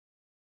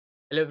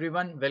Hello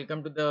everyone,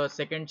 welcome to the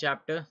second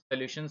chapter,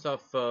 Solutions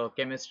of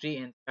Chemistry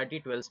in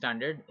NCERT 12th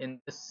Standard. In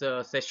this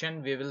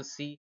session, we will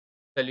see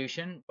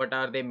solution, what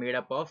are they made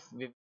up of,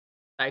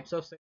 types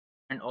of solution,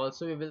 and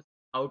also we will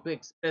see how to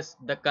express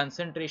the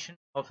concentration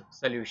of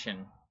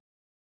solution.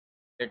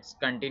 Let's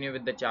continue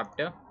with the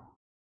chapter.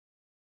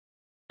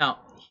 Now,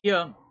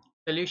 here,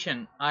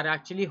 solution are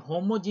actually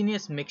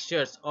homogeneous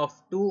mixtures of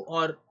two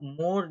or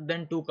more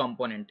than two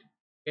components.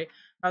 Okay.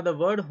 Now, the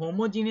word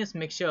homogeneous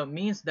mixture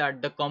means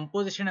that the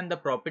composition and the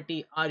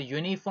property are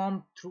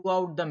uniform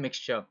throughout the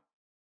mixture.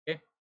 Okay.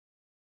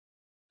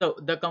 So,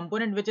 the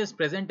component which is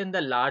present in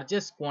the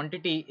largest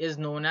quantity is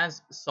known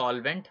as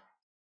solvent,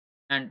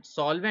 and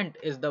solvent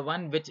is the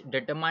one which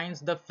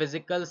determines the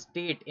physical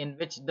state in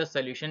which the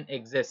solution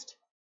exists,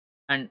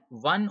 and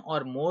one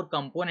or more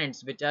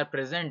components which are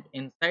present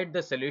inside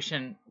the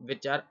solution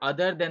which are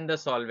other than the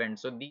solvent,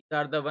 so these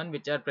are the one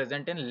which are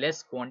present in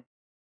less quantity,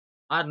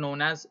 are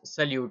known as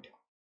solute.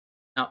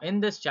 Now in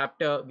this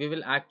chapter we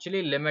will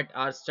actually limit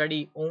our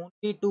study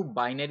only to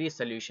binary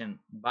solution.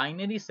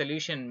 Binary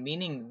solution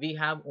meaning we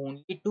have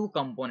only two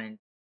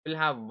components, we'll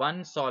have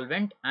one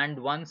solvent and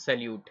one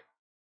solute.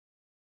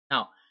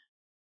 Now,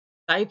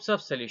 types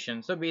of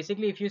solution. So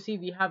basically if you see,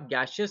 we have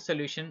gaseous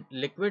solution,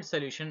 liquid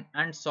solution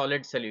and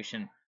solid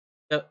solution.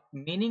 The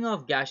meaning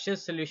of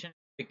gaseous solution,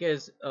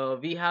 because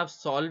we have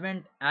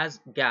solvent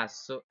as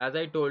gas. So as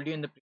I told you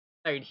in the previous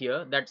slide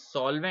here, that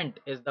solvent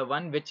is the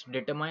one which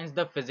determines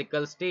the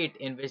physical state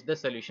in which the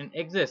solution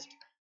exists.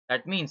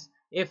 That means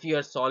if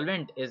your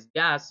solvent is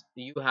gas,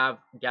 you have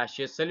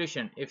gaseous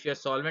solution. If your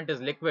solvent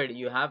is liquid,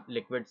 you have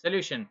liquid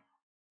solution.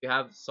 You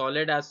have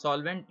solid as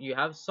solvent, you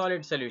have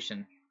solid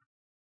solution.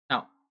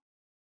 Now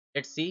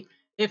let's see,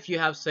 if you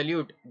have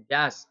solute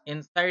gas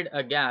inside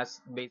a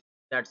gas, basically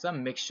that's a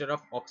mixture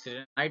of oxygen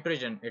and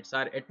nitrogen, it's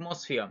our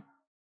atmosphere.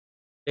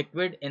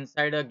 Liquid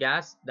inside a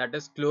gas, that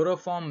is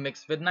chloroform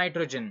mixed with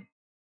nitrogen.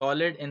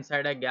 Solid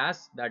inside a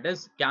gas, that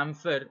is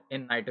camphor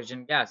in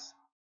nitrogen gas.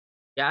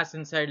 Gas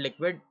inside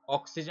liquid,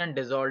 oxygen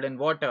dissolved in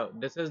water.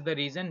 This is the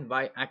reason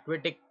why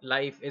aquatic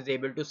life is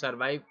able to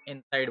survive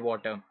inside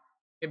water.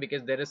 Okay,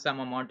 because there is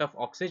some amount of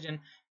oxygen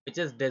which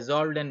is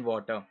dissolved in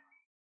water.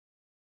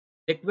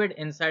 Liquid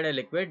inside a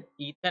liquid,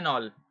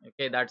 ethanol,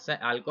 okay, that's an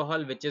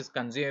alcohol which is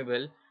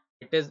consumable,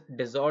 it is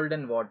dissolved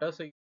in water.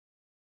 So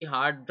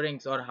hard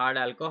drinks or hard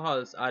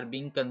alcohols are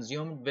being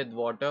consumed with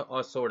water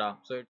or soda,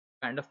 so it's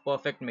kind of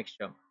perfect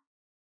mixture.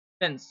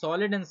 Then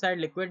solid inside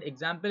liquid,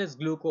 example is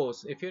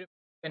glucose. If you,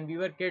 when we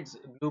were kids,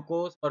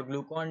 glucose or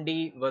glucon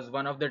D was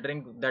one of the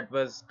drink that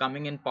was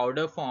coming in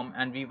powder form,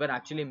 and we were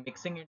actually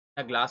mixing it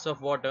in a glass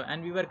of water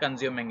and we were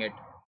consuming it.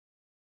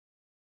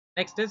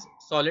 Next is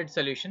solid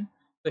solution.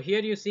 So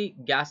here you see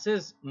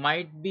gases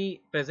might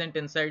be present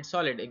inside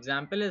solid.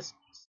 Example is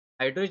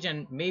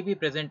hydrogen may be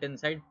present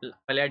inside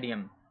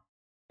palladium.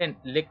 Then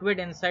liquid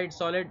inside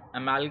solid,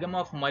 amalgam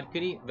of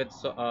mercury with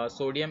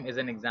sodium is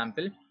an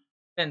example.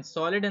 Then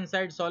solid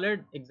inside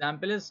solid,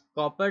 example is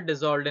copper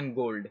dissolved in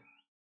gold.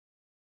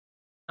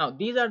 Now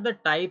these are the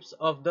types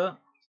of the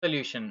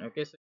solution.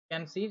 Okay, so you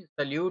can see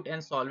solute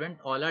and solvent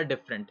all are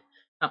different.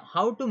 Now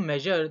how to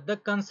measure the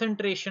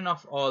concentration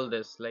of all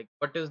this, like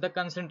what is the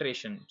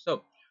concentration?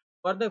 So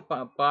for the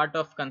part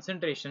of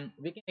concentration,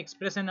 we can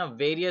express in a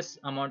various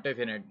amount of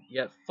unit.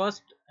 Yeah,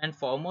 first and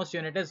foremost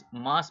unit is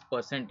mass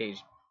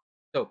percentage.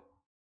 So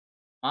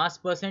mass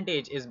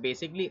percentage is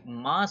basically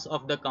mass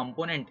of the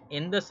component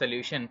in the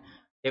solution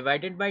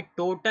divided by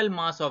total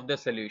mass of the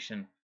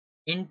solution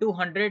into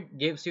 100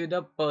 gives you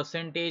the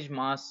percentage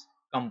mass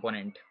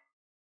component.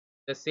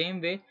 The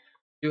same way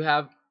you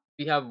have,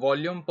 we have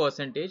volume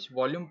percentage.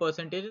 Volume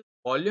percentage is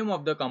volume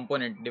of the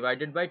component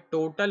divided by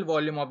total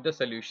volume of the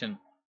solution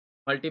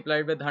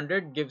multiplied with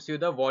 100 gives you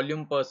the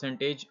volume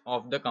percentage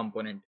of the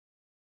component.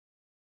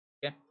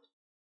 Okay,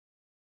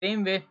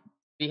 same way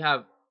we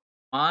have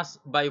mass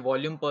by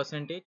volume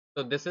percentage.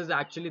 So this is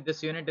actually,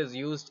 this unit is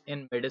used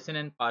in medicine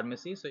and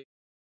pharmacy. So you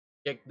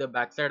check the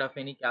backside of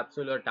any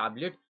capsule or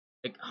tablet,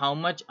 like how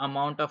much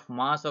amount of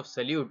mass of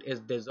solute is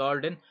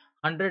dissolved in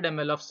 100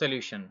 ml of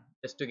solution,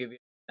 just to give you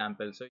an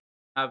example. So you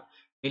have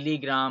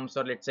milligrams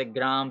or let's say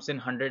grams in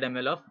 100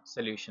 ml of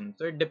solution.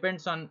 So it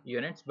depends on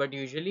units, but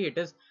usually it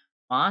is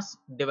mass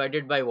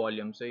divided by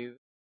volume. So you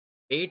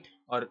weight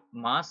or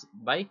mass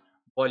by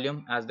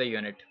volume as the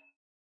unit.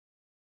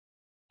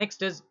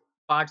 Next is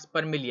parts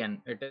per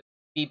million, it is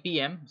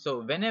ppm.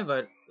 So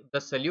whenever the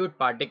solute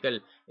particle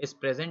is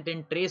present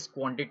in trace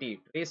quantity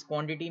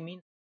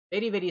means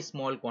very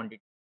small quantity.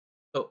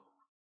 So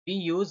we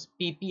use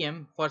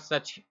ppm for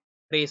such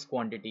trace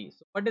quantity.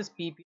 So what is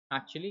ppm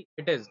actually?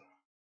 It is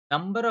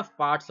number of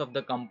parts of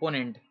the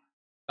component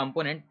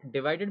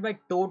divided by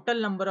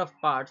total number of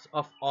parts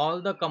of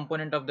all the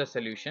component of the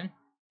solution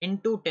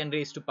into 10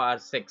 raised to power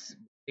 6.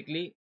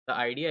 Basically the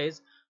idea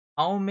is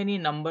how many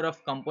number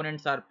of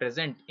components are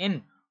present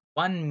in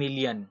 1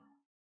 million.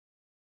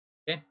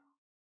 Okay,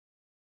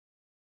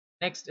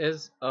 next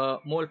is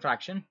mole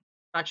fraction.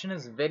 Fraction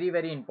is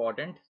very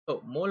important.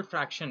 So mole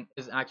fraction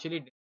is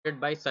actually denoted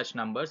by such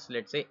numbers,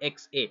 let's say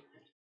xa.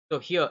 So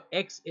here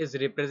X is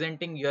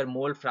representing your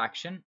mole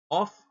fraction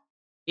of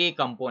a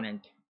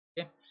component.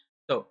 Okay,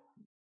 so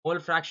mole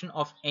fraction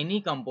of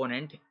any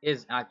component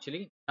is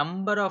actually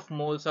number of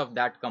moles of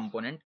that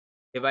component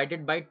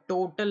divided by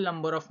total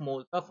number of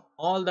moles of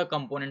all the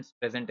components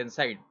present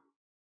inside.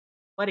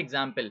 For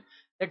example,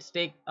 let's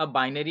take a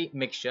binary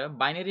mixture.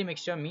 Binary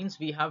mixture means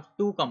we have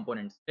two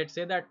components. Let's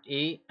say that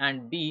A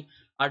and B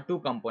are two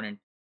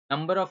components.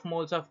 Number of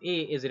moles of A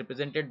is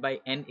represented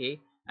by Na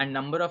and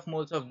number of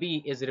moles of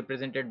B is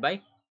represented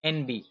by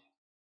Nb.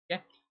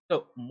 Okay,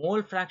 so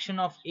mole fraction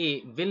of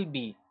A will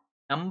be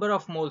number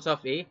of moles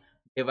of A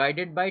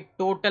divided by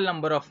total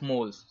number of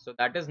moles. So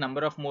that is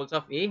number of moles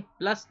of A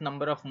plus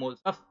number of moles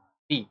of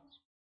B.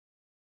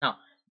 Now,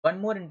 one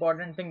more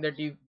important thing that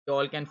you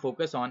all can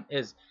focus on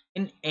is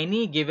in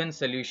any given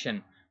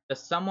solution, the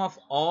sum of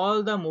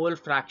all the mole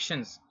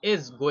fractions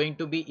is going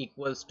to be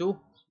equals to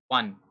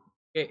 1.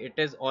 Okay, it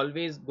is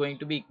always going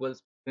to be equals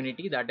to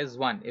unity, that is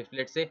 1. If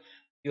let's say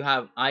you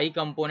have I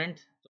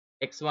component,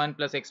 x1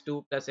 plus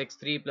x2 plus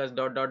x3 plus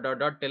dot dot dot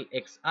dot till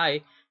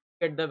xi,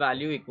 get the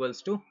value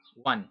equals to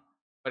 1.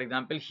 For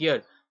example,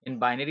 here in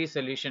binary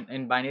solution,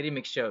 in binary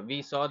mixture,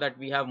 we saw that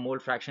we have mole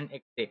fraction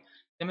xa.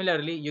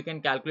 Similarly, you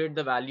can calculate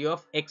the value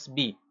of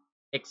xb.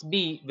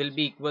 Xb will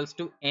be equals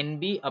to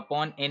nb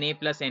upon na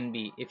plus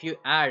nb. If you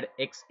add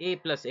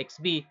xa plus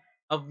xb,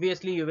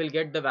 obviously you will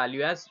get the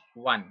value as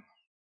 1.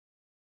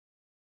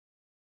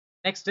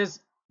 Next is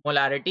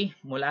molarity.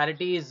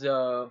 Molarity is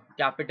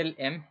capital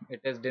M. It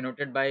is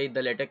denoted by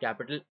the letter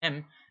capital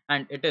M,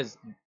 and it is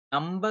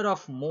number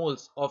of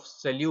moles of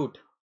solute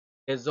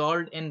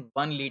dissolved in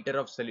 1 liter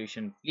of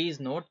solution. Please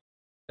note,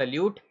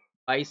 solute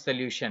by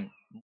solution.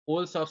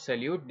 Moles of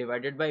solute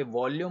divided by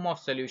volume of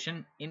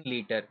solution in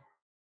liter.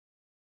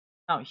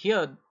 Now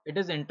here it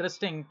is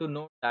interesting to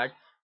note that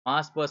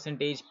mass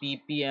percentage,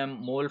 ppm,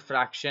 mole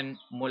fraction,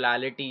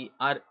 molality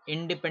are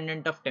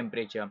independent of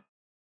temperature,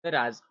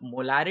 whereas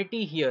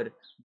molarity here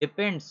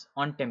depends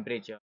on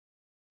temperature.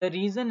 The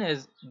reason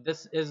is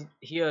this is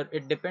here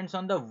it depends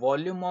on the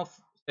volume of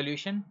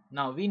solution.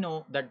 Now we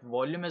know that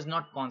volume is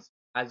not constant.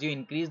 As you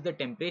increase the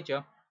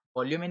temperature,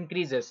 volume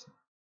increases.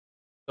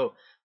 So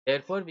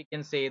therefore we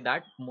can say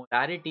that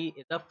molarity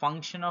is a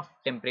function of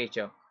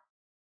temperature.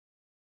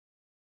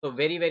 So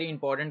very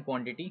important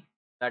quantity,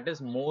 that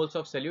is moles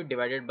of solute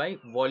divided by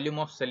volume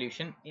of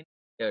solution in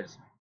liters.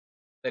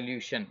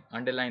 Solution,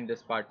 underline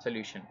this part,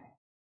 solution.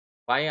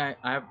 Why I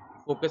am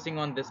focusing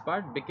on this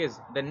part? Because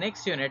the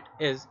next unit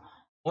is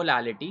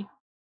molality.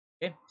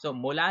 Okay, so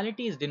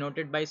molality is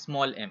denoted by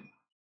small m.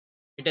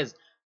 It is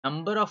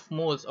number of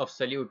moles of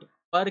solute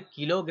per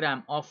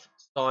kilogram of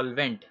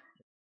solvent.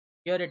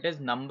 Here it is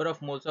number of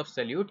moles of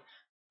solute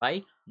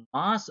by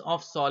mass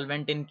of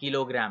solvent in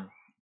kilogram.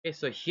 Okay,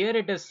 so here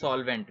it is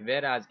solvent,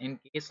 whereas in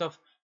case of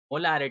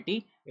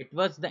molarity, it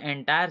was the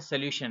entire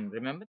solution.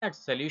 Remember that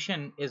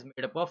solution is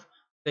made up of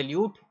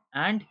solute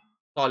and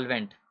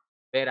solvent,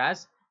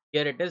 whereas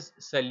here it is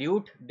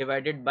solute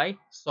divided by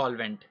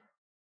solvent.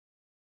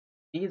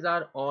 These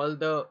are all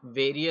the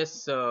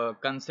various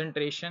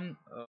concentration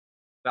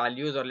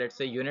values, or let's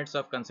say units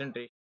of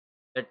concentration,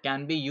 that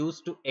can be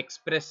used to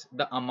express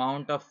the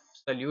amount of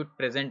solute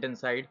present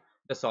inside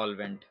the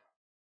solvent.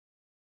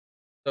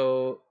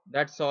 So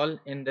that's all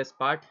in this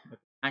part.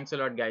 Thanks a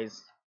lot,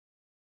 guys.